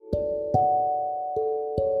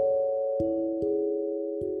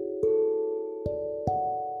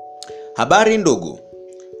Habari ndugu,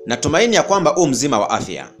 natumaini ya kwamba mzima wa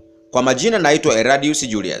afya. Kwa majina naitwa Eradius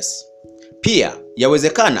Julius. Pia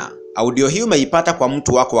yawezekana audio hii umeipata kwa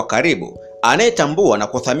mtu wako wa karibu anayetambua na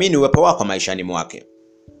kuthamini uwepo wako maishani mwake,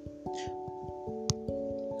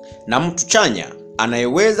 na mtu chanya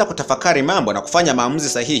anayeweza kutafakari mambo na kufanya maamuzi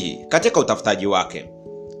sahihi katika utafutaji wake.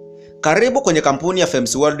 Karibu kwenye kampuni ya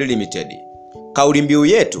Fems World Limited. Kauli mbiu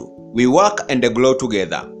yetu, we work and grow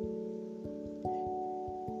together.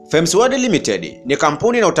 Fems World Limited ni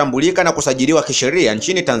kampuni inayotambulika na kusajiliwa kisheria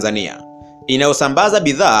nchini Tanzania, inayosambaza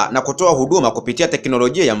bidhaa na kutoa huduma kupitia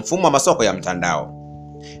teknolojia ya mfumo wa masoko ya mtandao.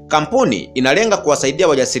 Kampuni inalenga kuwasaidia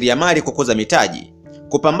wajasiriamali kukuza mitaji,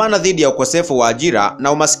 kupambana dhidi ya ukosefu wa ajira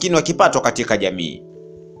na umaskini wa kipato katika jamii.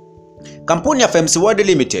 Kampuni ya Fems World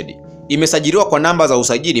Limited imesajiliwa kwa namba za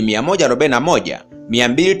usajili 141,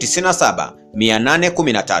 297,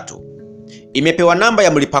 813. Imepewa namba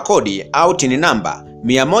ya mlipa kodi au TIN namba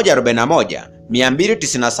 141,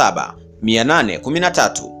 297,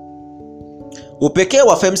 813. Upekee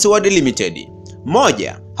wa Fems World Limited: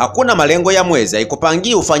 moja, hakuna malengo ya mwezi,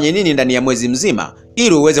 haikupangia ufanye nini ndani ya mwezi mzima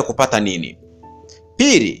ili uweze kupata nini.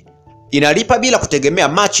 Pili, inalipa bila kutegemea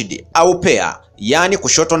matched au pair, yani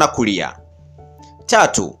kushoto na kulia.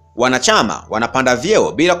 Tatu, wanachama wanapanda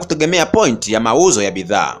vyeo bila kutegemea point ya mauzo ya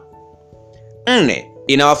bidhaa. 4,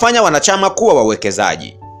 inawafanya wanachama kuwa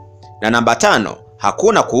wawekezaji. Na namba 5,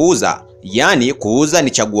 hakuna kuuza, yani kuuza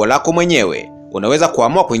ni chaguo lako mwenyewe. Unaweza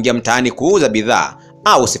kuamua kuingia mtaani kuuza bidhaa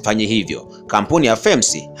au usifanye hivyo. Kampuni ya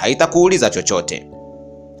Fems haitakuuliza chochote.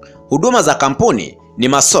 Huduma za kampuni ni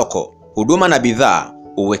masoko, huduma na bidhaa,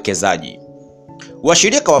 uwekezaji.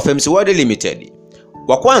 Washirika wa Fems World Limited: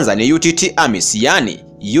 wa kwanza ni UTT AMIS, yani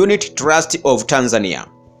Unit Trust of Tanzania,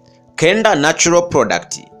 Kenda Natural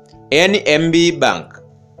Product, NMB Bank,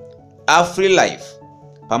 AfriLife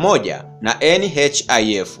pamoja na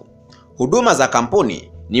NHIF. Huduma za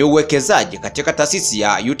kampuni ni uwekezaji katika taasisi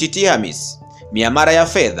ya UTT AMIS, miamala ya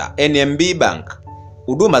fedha NMB Bank,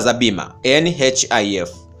 huduma za bima NHIF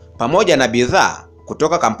pamoja na bidhaa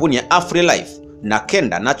kutoka kampuni ya AfriLife na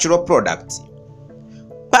Kenda Natural Product.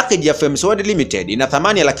 Package ya Fems World Limited ina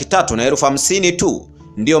thamani ya $350,000 tu,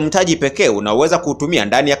 ndio mtaji pekee unaoweza kuutumia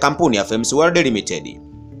ndani ya kampuni ya Fems World Limited.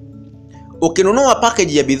 Ukinunua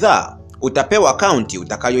package ya bidhaa, utapewa akaunti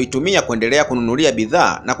utakayoitumia kuendelea kununulia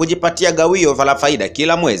bidhaa na kujipatia gawio la faida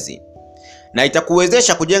kila mwezi, na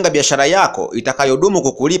itakuwezesha kujenga biashara yako itakayodumu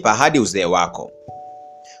kukulipa hadi uzee wako.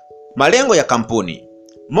 Malengo ya kampuni: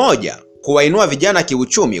 moja, kuwainua vijana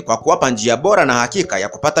kiuchumi kwa kuwapa njia bora na hakika ya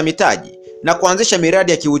kupata mitaji na kuanzisha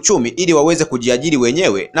miradi ya kiuchumi ili waweze kujiajiri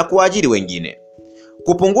wenyewe na kuajiri wengine.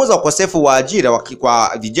 Kupunguza ukosefu wa ajira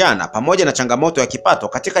kwa vijana pamoja na changamoto ya kipato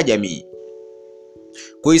katika jamii.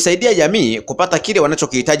 Kuisaidia jamii kupata kile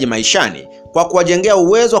wanachokihitaji maishani kwa kuwajengea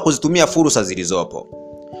uwezo wa kuzitumia fursa zilizopo.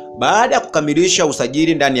 Baada ya kukamilisha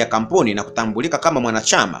usajili ndani ya kampuni na kutambulika kama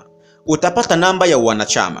mwanachama, utapata namba ya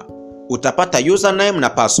wanachama, utapata username na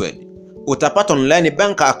password, utapata online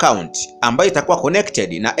bank account ambayo itakuwa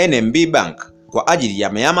connected na NMB Bank kwa ajili ya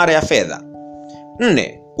miamala ya fedha.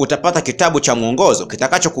 4, utapata kitabu cha mwongozo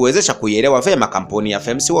kitakachokuwezesha kuielewa vyema kampuni ya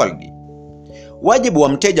Fems World. Wajibu wa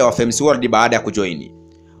mteja wa Fems World baada ya kujoini: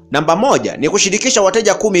 namba 1 ni kushirikisha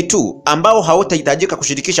wateja 10 tu ambao hautahitajika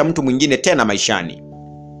kushirikisha mtu mwingine tena maishani.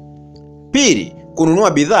 2,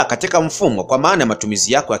 kununua bidhaa katika mfumo kwa maana ya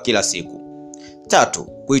matumizi yako ya kila siku. 3,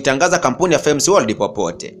 kuitangaza kampuni ya Fems World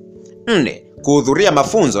popote. 4, kuhudhuria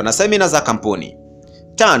mafunzo na semina za kampuni.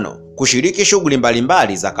 5, kushiriki shughuli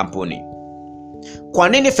mbalimbali za kampuni. Kwa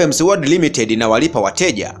nini Fems World Limited inawalipa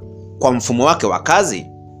wateja? Kwa mfumo wake wa kazi.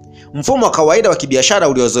 Mfumo wa kawaida wa kibiashara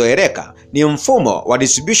uliozoeleka ni mfumo wa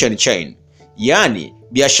distribution chain, yani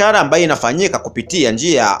biashara ambayo inafanyika kupitia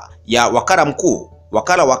njia ya wakala mkuu,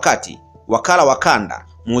 wakala wa kati, wakala wa kanda,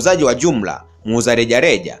 muuzaji wa jumla, muuza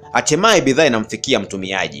rejareja, hatimaye bidhaa inamfikia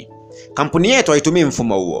mtumiaji. Kampuni yetu haitumii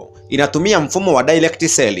mfumo huo, inatumia mfumo wa direct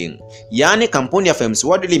selling, yani kampuni ya Fems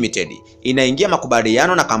World Limited inaingia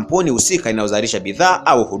makubaliano na kampuni husika inayozalisha bidhaa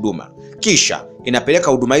au huduma, kisha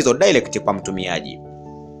inapeleka huduma hizo direct kwa mtumiaji.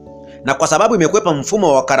 Na kwa sababu imekwepa mfumo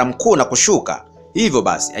wa wakala mkuu na kushuka, hivyo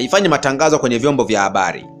basi haifanyi matangazo kwenye vyombo vya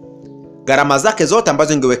habari. Gharama zake zote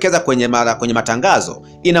ambazo ingewekeza kwenye matangazo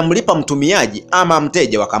inamlipa mtumiaji ama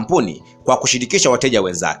mteja wa kampuni kwa kushirikisha wateja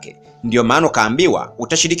wenzake. Ndio maana kaambiwa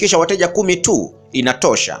utashirikisha wateja 10 tu,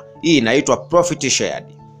 inatosha. Hii inaitwa profit shared.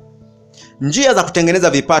 Njia za kutengeneza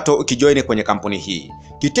vipato ukijoin kwenye kampuni hii: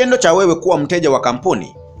 kitendo cha wewe kuwa mteja wa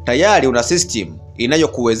kampuni, tayari una system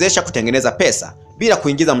inayokuwezesha kutengeneza pesa bila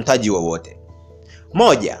kuingiza mtaji wowote.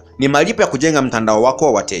 1 ni malipo ya kujenga mtandao wako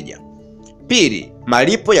wa wateja. 2,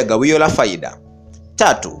 malipo ya gawio la faida.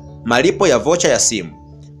 3, Malipo ya vocha ya simu.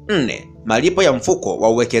 4. Malipo ya mfuko wa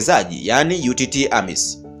uwekezaji yani UTT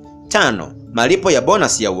AMIS. 5. Malipo ya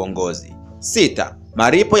bonus ya uongozi. 6.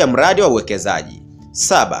 Malipo ya mradi wa uwekezaji.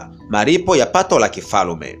 7. Malipo ya pato la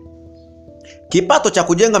kifalume. Kipato cha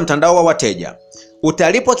kujenga mtandao wa wateja.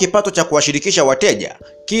 Utalipwa kipato cha kuwashirikisha wateja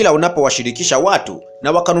kila unapowashirikisha watu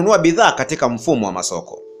na wakanunua bidhaa katika mfumo wa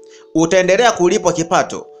masoko. Utaendelea kulipwa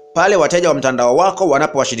kipato pale wateja wa mtandao wako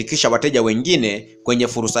wanapowashirikisha wateja wengine kwenye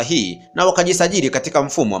fursa hii na wakajisajili katika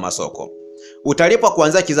mfumo wa masoko. Utalipwa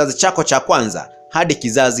kuanzia kizazi chako cha kwanza hadi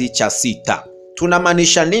kizazi cha 6.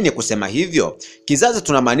 Tunamaanisha nini kusema hivyo? Kizazi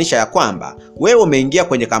tunamaanisha ya kwamba wewe umeingia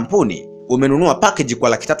kwenye kampuni, umenunua package kwa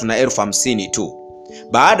 $350,000 tu.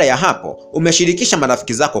 Baada ya hapo umeshirikisha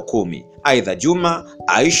marafiki zako 10, aidha Juma,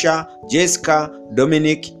 Aisha, Jessica,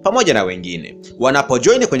 Dominic pamoja na wengine.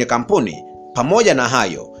 Wanapojoin kwenye kampuni, pamoja na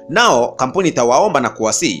hayo, nao kampuni itawaomba na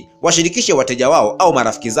kuwasihi washirikishe wateja wao au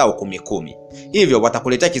marafiki zao 10. Hivyo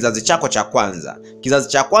watakuletea kizazi chako cha kwanza. Kizazi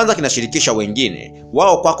cha kwanza kinashirikisha wengine,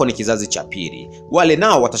 wao kwako ni kizazi cha pili. Wale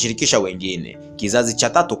nao watashirikisha wengine, kizazi cha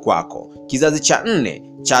 3 kwako, kizazi cha 4,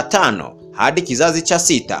 cha 5 hadi kizazi cha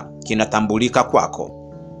 6 kinatambulika kwako.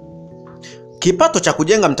 Kipato cha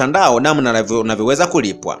kujenga mtandao, namna unavyoweza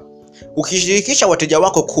kulipwa. Ukishirikisha wateja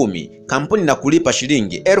wako 10, kampuni na kulipa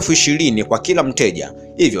shilingi 20,000 kwa kila mteja,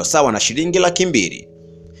 hivyo sawa na shilingi 200,000.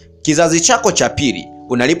 Kizazi chako cha pili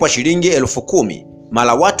unalipwa shilingi 10,000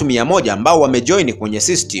 mara watu 100 ambao wamejoin kwenye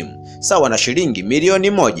system, sawa na shilingi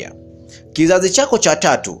 1,000,000. Kizazi chako cha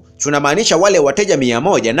tatu tunamaanisha wale wateja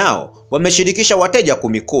 100 nao wameshirikisha wateja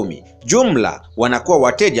 10, jumla wanakuwa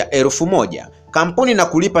wateja 1,000. Kampuni na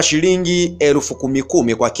kulipa shilingi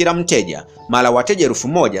 10,000 kwa kila mteja mara wateja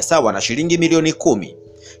 1,000, sawa na shilingi 1,010,000.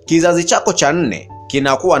 Kizazi chako cha 4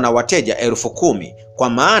 kinakuwa na wateja 10,000 kwa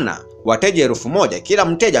maana wateja 1,000, kila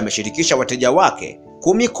mteja ameshirikisha wateja wake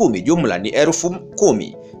 10, jumla ni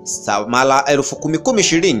 10,000 mara 10,010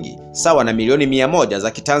 shilingi, sawa na $1,100,000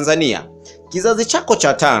 za Kitanzania. Kizazi chako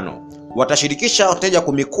cha 5 watashirikisha wateja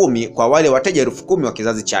 10 kwa wale wateja 10,000 wa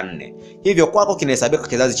kizazi cha 4. Hivyo kwako kinahesabika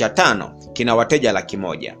kizazi cha 5 kina wateja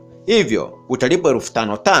 100,000. Hivyo utalipwa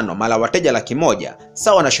 5,500 mara wateja 100,000,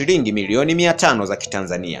 sawa na shilingi $1,500,000 za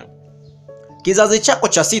Kitanzania. Kizazi chako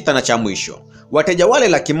cha 6 na cha mwisho, wateja wale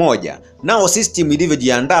 100,000 nao system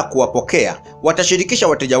ilivyojiandaa kuwapokea watashirikisha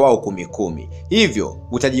wateja wao 10. Hivyo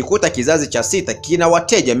utajikuta kizazi cha 6 kina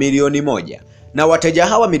wateja 1,000,000, na wateja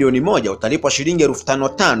hawa 1,000,000 utalipwa shilingi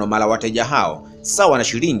 5,500 mara wateja hao, sawa na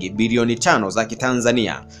shilingi bilioni 5 za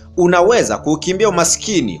Kitanzania. Unaweza kukimbia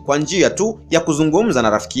umaskini kwa njia tu ya kuzungumza na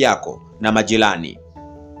rafiki yako na majirani.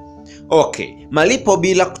 Okay, malipo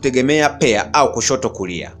bila kutegemea pea au kushoto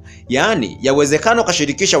kulia. Yaani yawezekano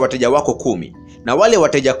kashirikisha wateja wako 10 na wale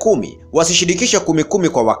wateja 10 wasishirikishe 10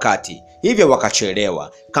 kwa wakati, hivyo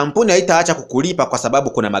wakachelewa. Kampuni haitaacha kukulipa kwa sababu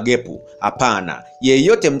kuna magepu. Hapana,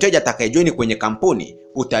 yeyote mteja atakayejoin kwenye kampuni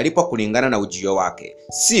utalipwa kulingana na ujio wake.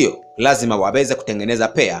 Sio lazima waweze kutengeneza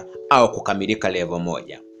pea au kukamilika level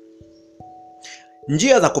 1.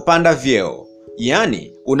 Njia za kupanda vyeo.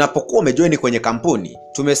 Yaani unapokuwa umejoin kwenye kampuni,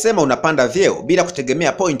 tumesema unapanda vyeo bila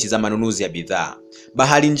kutegemea pointi za manunuzi ya bidhaa.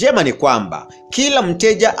 Bahari njema ni kwamba kila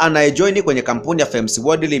mteja anayejoin kwenye kampuni ya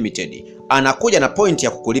FEMSworld Limited anakuja na pointi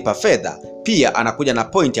ya kukulipa fedha, pia anakuja na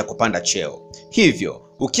pointi ya kupanda cheo. Hivyo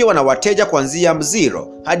ukiwa na wateja kuanzia 0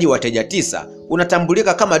 hadi wateja 9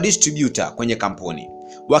 unatambulika kama distributor kwenye kampuni.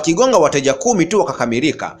 Wakigonga wateja 10 tu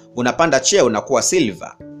wakakamilika, unapanda cheo na kuwa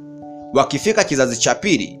silver. Wakifika kizazi cha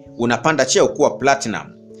pili unapanda cheo kuwa platinum.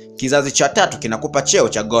 Kizazi cha 3 kinakupa cheo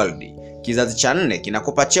cha gold. Kizazi cha 4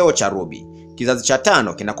 kinakupa cheo cha ruby. Kizazi cha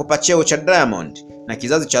 5 kinakupa cheo cha diamond, na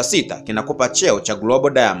kizazi cha 6 kinakupa cheo cha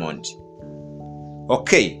global diamond.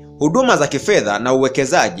 Okay, huduma za kifedha na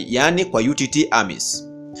uwekezaji yani kwa UTT AMIS.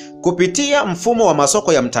 Kupitia mfumo wa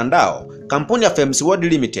masoko ya mtandao, kampuni ya FEMSworld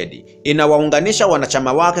Limited inawaunganisha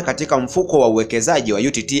wanachama wake katika mfuko wa uwekezaji wa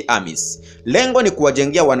UTT AMIS. Lengo ni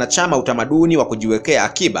kuwajengea wanachama utamaduni wa kujiwekea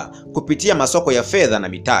akiba kupitia masoko ya fedha na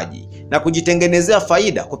mitaji na kujitengenezea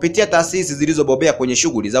faida kupitia taasisi zilizobobea kwenye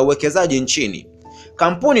shughuli za uwekezaji nchini.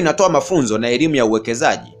 Kampuni inatoa mafunzo na elimu ya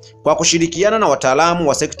uwekezaji kwa kushirikiana na wataalamu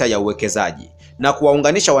wa sekta ya uwekezaji na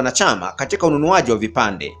kuwaunganisha wanachama katika ununuaji wa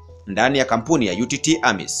vipande ndani ya kampuni ya UTT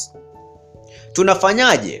AMIS.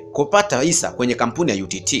 Tunafanyaje kupata hisa kwenye kampuni ya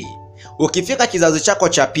UTT? Ukifika kizazi chako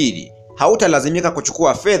cha pili, hautalazimika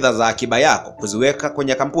kuchukua fedha za akiba yako kuziweka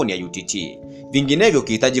kwenye kampuni ya UTT. Vinginevyo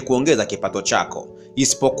ukihitaji kuongeza kipato chako.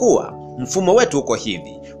 Isipokuwa mfumo wetu uko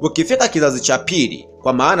hivi. Ukifika kizazi cha pili,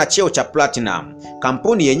 kwa maana cheo cha platinum,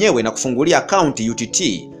 kampuni yenyewe inakufungulia account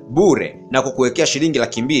UTT bure na kukuwekea shilingi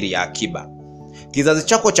 200,000 ya akiba. Kizazi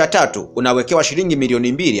chako cha 3 unawekewa shilingi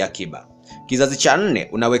milioni 2 akiba. Kizazi cha 4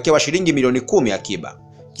 unawekewa shilingi milioni 10 akiba.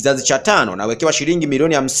 Kizazi cha 5 unawekewa shilingi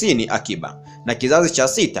milioni 50 akiba. Na kizazi cha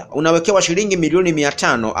 6 unawekewa shilingi milioni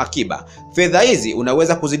 500 akiba. Fedha hizi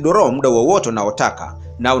unaweza kuzidraw muda wowote unaotaka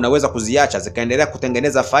na unaweza kuziacha zikaendelea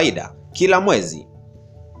kutengeneza faida kila mwezi.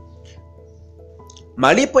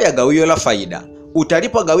 Malipo ya gawio la faida.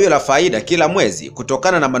 Utalipwa gawio la faida kila mwezi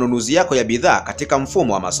kutokana na manunuzi yako ya bidhaa katika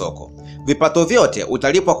mfumo wa masoko. Vipato vyote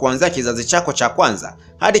utalipwa kuanzia kizazi chako cha kwanza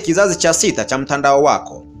hadi kizazi cha 6 cha mtandao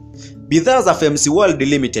wako. Bidhaa za FMC World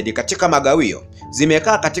Limited katika magawio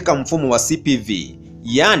zimekaa katika mfumo wa CPV,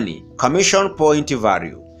 yani Commission Point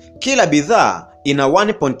Value. Kila bidhaa ina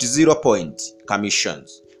 1.0 point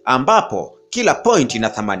commissions, ambapo kila point ina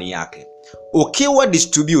thamani yake. Ukiwa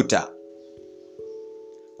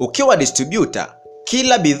distributor,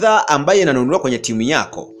 kila bidhaa ambayo inanunuliwa kwenye timu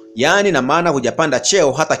yako, yani na maana hujapanda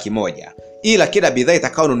cheo hata kimoja, ila kila bidhaa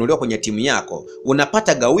itakayonunuliwa kwenye timu yako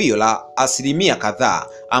unapata gawio la asilimia kadhaa,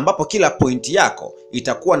 ambapo kila pointi yako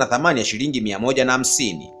itakuwa na thamani ya shilingi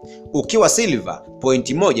 150. Ukiwa silver,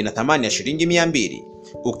 pointi moja ina thamani ya shilingi 200.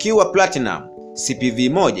 Ukiwa platinum, CPV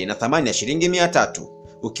moja ina thamani ya shilingi 300.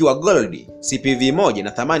 Ukiwa gold, CPV moja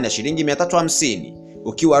ina thamani ya shilingi 350.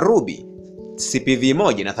 Ukiwa ruby, CPV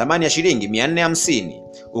moja ina thamani ya shilingi 450.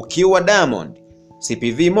 Ukiwa diamond,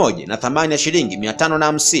 CPV moja ina thamani ya shilingi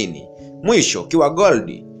 550. Mwisho ukiwa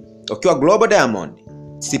global diamond,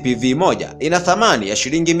 CPV moja ina thamani ya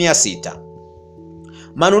shilingi 600.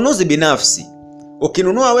 Manunuzi binafsi.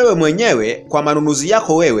 Ukinunua wewe mwenyewe kwa manunuzi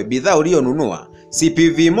yako wewe bidhaa uliyonunua,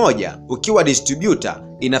 CPV moja ukiwa distributor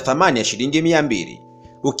ina thamani ya shilingi 200.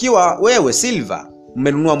 Ukiwa wewe silver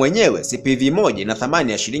umenunua mwenyewe, CPV moja ina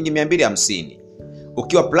thamani ya shilingi 250.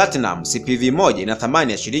 Ukiwa platinum, CPV moja ina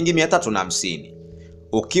thamani ya shilingi 350.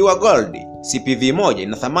 Ukiwa gold, CPV moja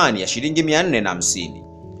ina thamani ya shilingi 450.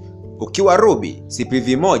 Ukiwa ruby,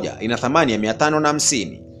 CPV moja ina thamani ya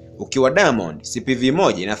 550. Ukiwa diamond, CPV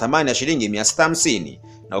moja ina thamani ya shilingi 650.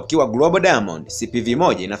 Na ukiwa global diamond, CPV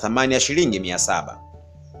moja ina thamani ya shilingi 700.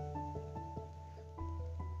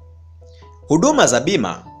 Huduma za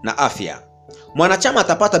bima na afya. Mwanachama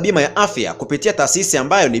atapata bima ya afya kupitia taasisi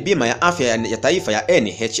ambayo ni bima ya afya ya taifa ya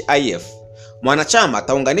NHIF. Mwanachama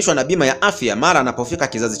ataunganishwa na bima ya afya mara anapofika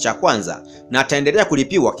kizazi cha kwanza na ataendelea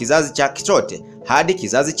kulipiwa kizazi cha chote hadi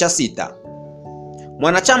kizazi cha 6.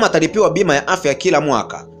 Mwanachama atalipiwa bima ya afya kila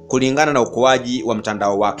mwaka kulingana na ukuaji wa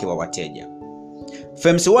mtandao wake wa wateja.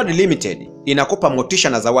 FMC World Limited inakupa motisha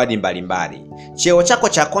na zawadi mbalimbali. Cheo chako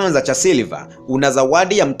cha kwanza cha silver una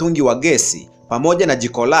zawadi ya mtungi wa gesi pamoja na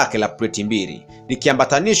jiko lake la pleti 2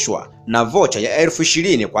 likiambatanishwa na vocha ya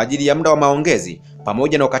 20,000 kwa ajili ya muda wa maongezi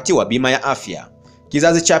pamoja na wakati wa bima ya afya.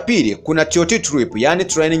 Kizazi cha pili kuna TOT trip, yani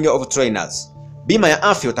training of trainers. Bima ya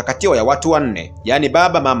afya utakatiwa ya watu 4, yani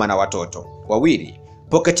baba, mama na watoto wawili.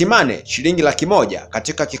 Pocket money shilingi 100,000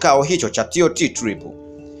 katika kikao hicho cha TOT trip.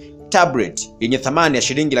 Tablet yenye thamani ya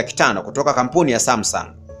shilingi 500,000 kutoka kampuni ya Samsung.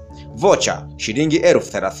 Vocha shilingi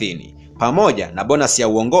 30,000 pamoja na bonus ya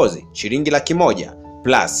uongozi shilingi 100,000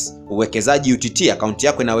 plus uwekezaji UTT akaunti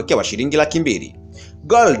yako inawekewa shilingi 200,000.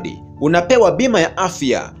 Gold unapewa bima ya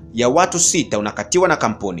afya ya watu 6 unakatiwa na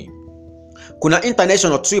kampuni. Kuna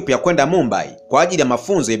international trip ya kwenda Mumbai kwa ajili ya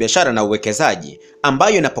mafunzo ya biashara na uwekezaji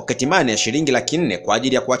ambayo ina pocket money ya shilingi 400,000 kwa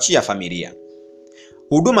ajili ya kuachia familia.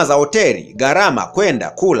 Huduma za hoteli, gharama kwenda,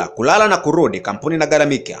 kula, kulala na kurudi kampuni na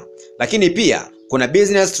gharamika. Lakini pia kuna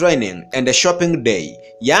business training and shopping day,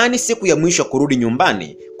 yani siku ya mwisho kurudi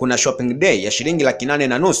nyumbani. Kuna shopping day ya shilingi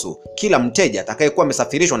 850,000 kila mteja atakayekuwa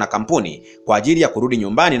amesafirishwa na kampuni kwa ajili ya kurudi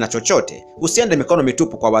nyumbani na chochote. Usiende mikono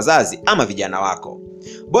mitupu kwa wazazi ama vijana wako.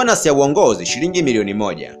 Bonus ya uongozi shilingi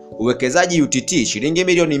 1,000,000, uwekezaji UTT shilingi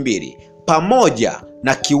 2,000,000 pamoja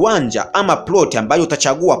na kiwanja ama plot ambayo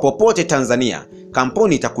utachagua popote Tanzania.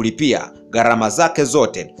 Kampuni itakulipia gharama zake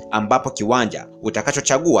zote, ambapo kiwanja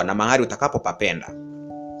utakachochagua na mahali utakapopapenda.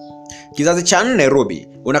 Kizazi cha 4 ruby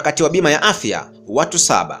unakatiwa bima ya afya watu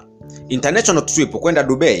 7. International trip kwenda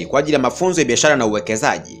Dubai kwa ajili ya mafunzo ya biashara na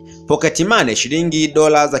uwekezaji. Pocket money shilingi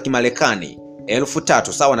dola za Kimarekani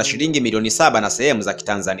 3,000 sawa na shilingi milioni 7 na sehemu za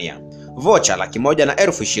Kitanzania. Vocha 100,000 na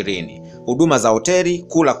 20,000. Huduma za hoteli,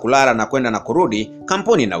 kula, kulala na kwenda na kurudi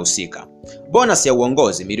kampuni inahusika. Bonus ya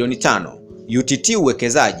uongozi milioni 5. UTT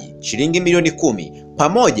uwekezaji shilingi milioni 10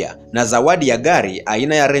 pamoja na zawadi ya gari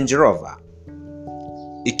aina ya Range Rover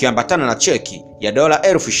ikiambatana na cheki ya dola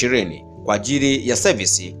 20,000 kwa ajili ya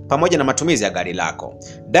service pamoja na matumizi ya gari lako.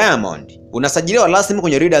 Diamond unasajiliwa rasmi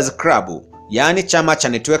kwenye Leaders Club, yani chama cha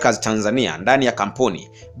networkers Tanzania ndani ya kampuni.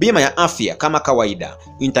 Bima ya afya kama kawaida.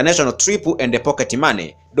 International trip and pocket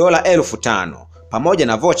money dola 5,000 pamoja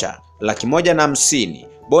na vocha $150,000,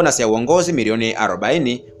 bonus ya uongozi milioni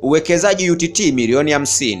 40, uwekezaji UTT milioni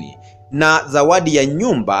 50, na zawadi ya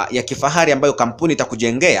nyumba ya kifahari ambayo kampuni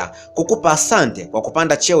itakujengea kukupa asante kwa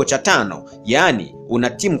kupanda cheo cha 5. Yaani una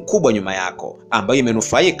timu kubwa nyuma yako ambayo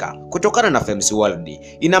imenufaika kutokana na FemsWorld.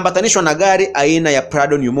 Inaambatanishwa na gari aina ya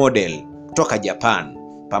Prado New Model kutoka Japan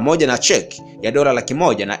pamoja na cheki ya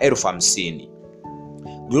 $150,000.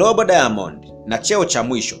 Global Diamond na cheo cha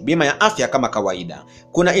mwisho, bima ya afya kama kawaida.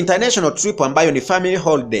 Kuna international trip ambayo ni family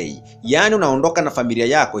holiday, yaani unaondoka na familia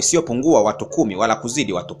yako isiyopungua watu 10 wala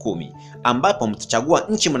kuzidi watu 10, ambapo mtachagua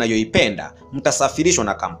nchi mnayoipenda, mtasafirishwa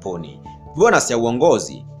na kampuni. Bonus ya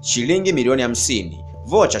uongozi shilingi milioni 50,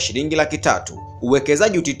 vocha shilingi 300,000,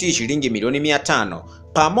 uwekezaji UTT shilingi milioni 500,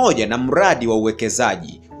 pamoja na mradi wa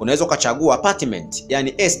uwekezaji. Unaweza ukachagua apartment,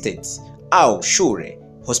 yani estates, au shule,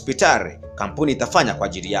 hospitali, kampuni itafanya kwa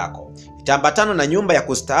ajili yako. Itaambatana na nyumba ya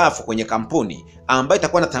kustaafu kwenye kampuni ambayo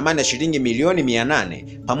itakuwa na thamani ya shilingi milioni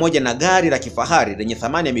 800, pamoja na gari la kifahari lenye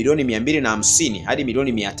thamani ya milioni 250 hadi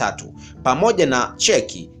milioni 300, pamoja na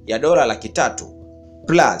cheki ya $300,000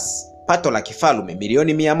 plus pato la kifalume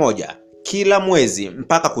milioni 100 kila mwezi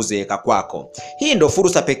mpaka kuzeeka kwako. Hii ndo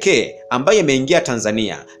fursa pekee ambayo imeingia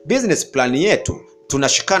Tanzania. Business plan yetu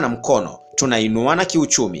tunashikana mkono, tunainuana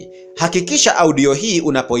kiuchumi. Hakikisha audio hii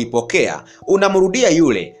unapoipokea unamrudia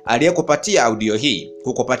yule aliyekupatia audio hii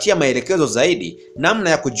kukupatia maelekezo zaidi namna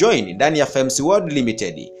ya kujoin ndani ya FemsWorld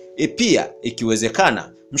Limited. Pia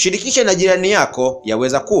ikiwezekana mshirikishe na jirani yako,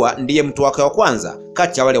 yaweza kuwa ndiye mtu wako wa kwanza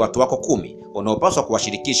kati ya wale watu wako 10 unaopaswa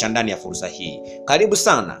kuwashirikisha ndani ya fursa hii. Karibu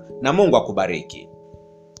sana na Mungu akubariki.